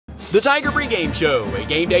The Tiger Pregame Show, a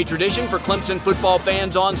game day tradition for Clemson football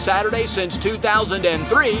fans on Saturday since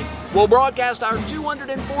 2003, will broadcast our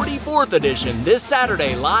 244th edition this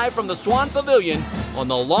Saturday live from the Swann Pavilion on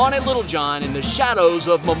the Lawn at Littlejohn in the shadows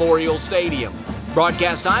of Memorial Stadium.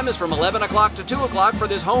 Broadcast time is from 11 o'clock to 2 o'clock for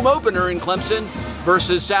this home opener in Clemson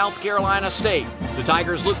versus South Carolina State. The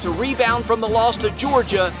Tigers look to rebound from the loss to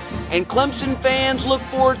Georgia, and Clemson fans look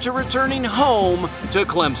forward to returning home to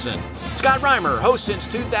Clemson. Scott Reimer, host since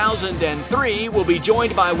 2003, will be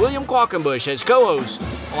joined by William Qualkinbush as co-host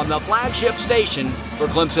on the Flagship Station for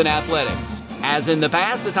Clemson Athletics. As in the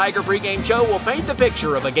past, the Tiger Pregame Show will paint the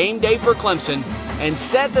picture of a game day for Clemson and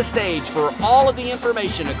set the stage for all of the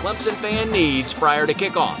information a Clemson fan needs prior to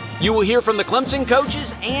kickoff. You will hear from the Clemson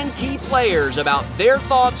coaches and key players about their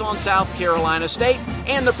thoughts on South Carolina State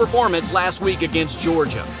and the performance last week against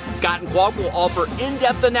Georgia. Scott and Qualk will offer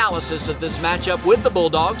in-depth analysis of this matchup with the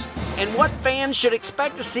Bulldogs and what fans should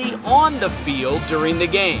expect to see on the field during the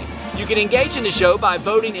game. You can engage in the show by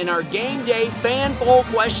voting in our Game Day Fan Poll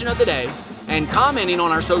question of the day and commenting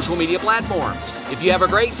on our social media platforms. If you have a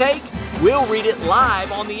great take, we'll read it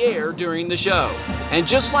live on the air during the show. And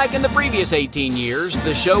just like in the previous 18 years,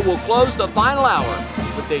 the show will close the final hour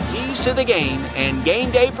with the keys to the game and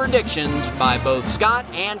game day predictions by both Scott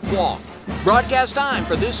and Qualk. Broadcast time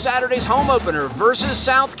for this Saturday's home opener versus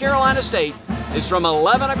South Carolina State is from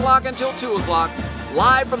 11 o'clock until 2 o'clock,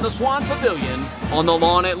 live from the Swann Pavilion on the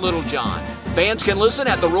Lawn at Littlejohn. Fans can listen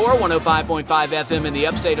at The Roar 105.5 FM in the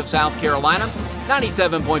upstate of South Carolina,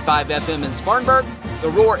 97.5 FM in Spartanburg,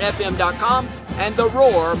 theroarfm.com, and the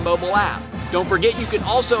Roar mobile app. Don't forget you can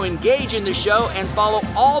also engage in the show and follow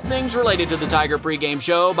all things related to the Tiger Pregame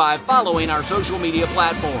Show by following our social media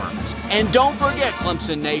platforms. And don't forget,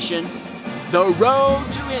 Clemson Nation, the road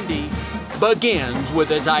to Indy begins with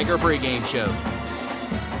the Tiger Pregame Show.